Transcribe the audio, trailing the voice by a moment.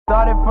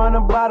Started from the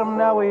bottom,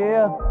 now we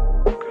here.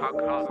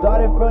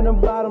 Started from the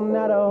bottom,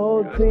 now the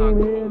whole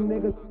team here,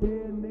 niggas.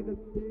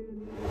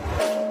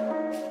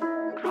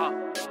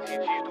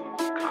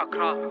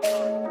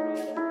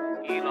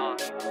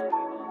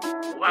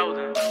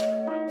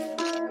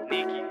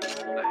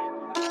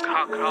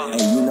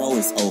 And you know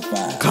it's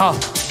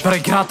 05. Better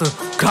get out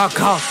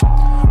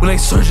the we like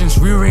surgeons,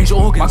 rearrange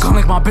organs. My gun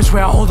like my bitch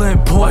where I hold her in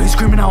port. While he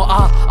screaming out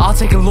I'll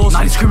take a loss.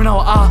 Now he screaming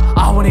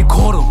out when they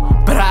caught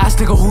him. Better ask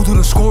nigga who do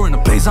the scoring. The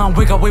plays on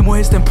Wick got way more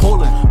hits than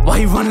Portland. While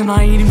he running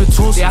I ain't even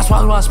tossing. They ask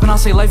why do I spin, I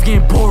say life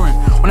getting boring.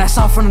 When I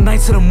stop from the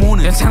night to the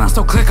morning, then 10 I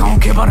still click, I don't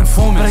care about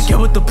informants. Better get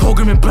with the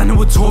program and blend it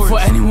with tourists. Before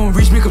anyone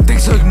reach, make them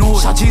think to ignore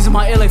it. Shot G's in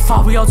my ear like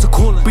 5, we out to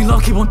call it. We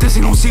love keep on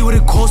dissing, don't see what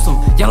it cost them.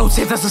 Yellow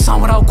tape, that's the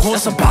sound without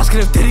cost. That's a basket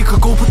if Diddy could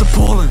go put the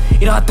ball in.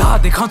 Either I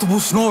died, they comfortable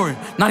snoring.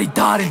 Now he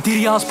died and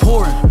Diddy I was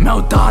pouring.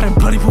 Mel died and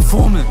bloody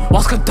performing.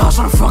 Oscar Dodge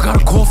tryna front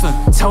out a coffin.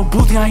 Tell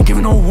Booty I ain't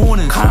giving no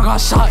warning. Kinda got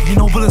shot, he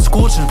no bullet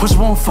scorching. Push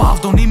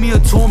 1-5, don't need me a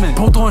torment.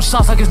 Bro throwing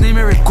shots like his name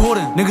Eric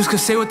Gordon. Niggas could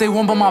say what they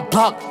want by my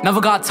block.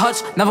 Never got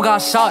touched, never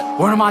got shot.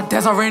 One of my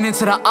dads I ran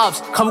into the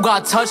ops. Couple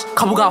got touched,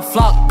 couple got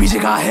flopped.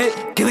 BJ got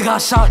hit, Gilly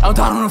got shot. I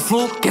died on the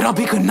floor, get up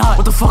he could not.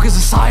 What the fuck is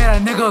inside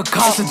that nigga a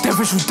cop? It's a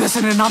difference, you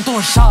dissing and I'm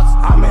throwing shots.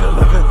 I made a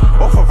living,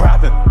 off of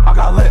rapping. I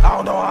got lit, I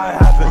don't know how it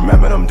happened.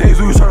 Remember them days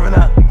we was serving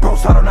that? Bro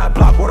sat on that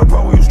block, with a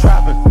bro we was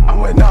trapping. I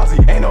went Nazi,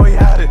 ain't know he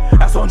had it.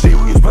 That's on G,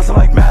 we was pressing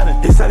like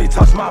Madden. He said he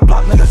touched my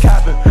block, nigga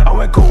capping. I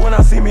went cool when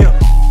I see me.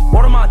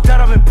 One of my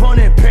dad, I've been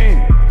putting in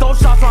pain. Throw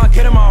shots when I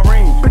get in my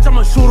ring. Bitch, I'm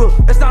a shooter.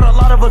 It's not a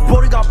lot of us,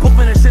 Brody got poop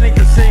in this shit, they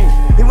can sing.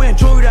 He went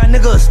jewelry, that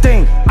nigga a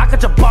sting. I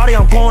got your body,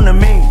 I'm going to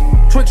Maine.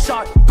 Trick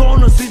shot,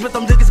 going to sleep, but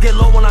them niggas get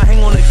low when I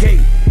hang on the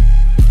gate.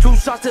 2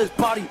 shots to his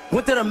body,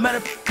 went to the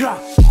medic,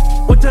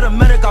 went to the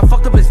medic, I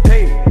fucked up his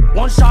day.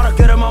 1 shot, I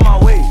get him on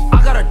my way.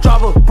 I got a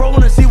driver, bro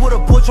wanna see what a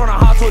boy tryna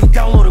hot, so he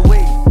downloaded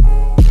weight.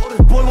 Oh,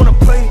 this boy wanna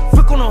play,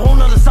 flick on a whole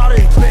nother side of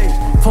his play.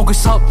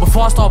 Focus up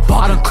before I start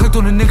bugging. I done clicked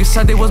on the niggas,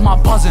 said they was my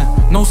buzzing.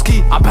 No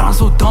ski, I bet I'm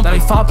so dumb. That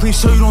A5, please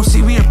show you don't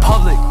see me in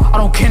public. I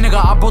don't care, nigga,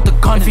 I brought the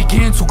gun. If he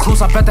getting too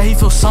close, I bet that he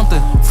feels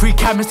something. Free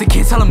cat, Mr.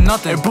 Can't tell him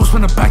nothing. If Bruce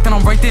went the back, then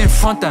I'm right there in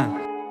front then.